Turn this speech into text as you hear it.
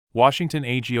Washington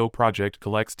AGO project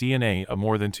collects DNA of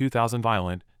more than 2,000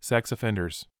 violent sex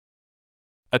offenders.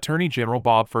 Attorney General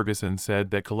Bob Ferguson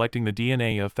said that collecting the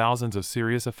DNA of thousands of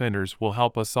serious offenders will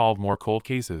help us solve more cold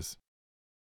cases.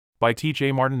 By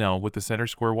T.J. Martinell with the Center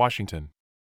Square, Washington.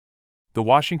 The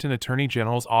Washington Attorney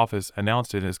General's office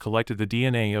announced it has collected the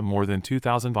DNA of more than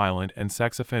 2,000 violent and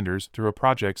sex offenders through a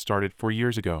project started 4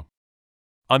 years ago.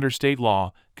 Under state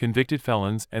law, convicted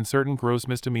felons and certain gross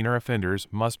misdemeanor offenders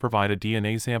must provide a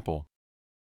DNA sample.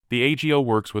 The AGO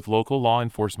works with local law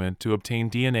enforcement to obtain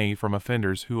DNA from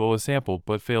offenders who owe a sample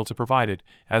but fail to provide it,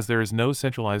 as there is no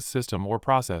centralized system or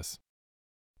process.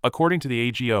 According to the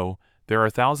AGO, there are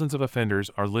thousands of offenders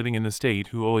are living in the state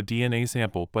who owe a DNA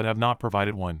sample but have not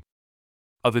provided one.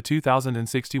 Of the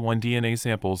 2,061 DNA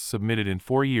samples submitted in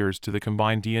 4 years to the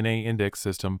Combined DNA Index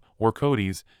System, or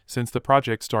CODIS, since the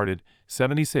project started,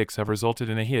 76 have resulted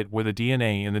in a hit where the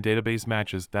DNA in the database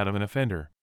matches that of an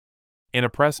offender. In a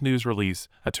press news release,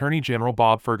 Attorney General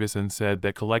Bob Ferguson said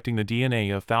that collecting the DNA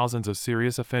of thousands of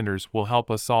serious offenders will help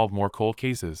us solve more cold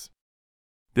cases.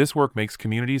 This work makes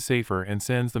communities safer and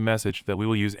sends the message that we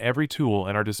will use every tool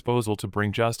at our disposal to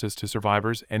bring justice to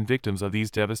survivors and victims of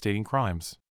these devastating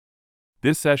crimes.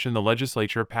 This session the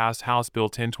legislature passed House Bill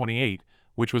 1028,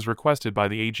 which was requested by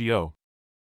the AGO.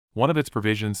 One of its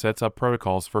provisions sets up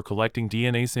protocols for collecting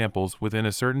DNA samples within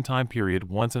a certain time period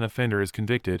once an offender is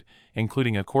convicted,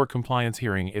 including a court compliance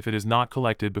hearing if it is not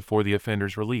collected before the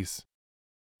offender's release.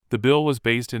 The bill was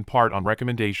based in part on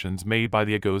recommendations made by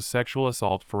the AGO's Sexual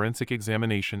Assault Forensic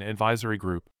Examination Advisory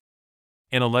Group.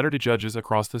 In a letter to judges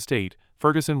across the state,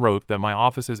 Ferguson wrote that my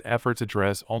office's efforts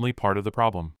address only part of the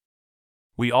problem.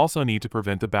 We also need to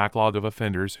prevent the backlog of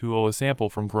offenders who owe a sample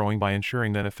from growing by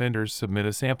ensuring that offenders submit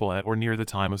a sample at or near the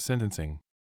time of sentencing.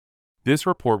 This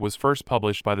report was first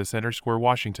published by the Center Square,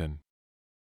 Washington.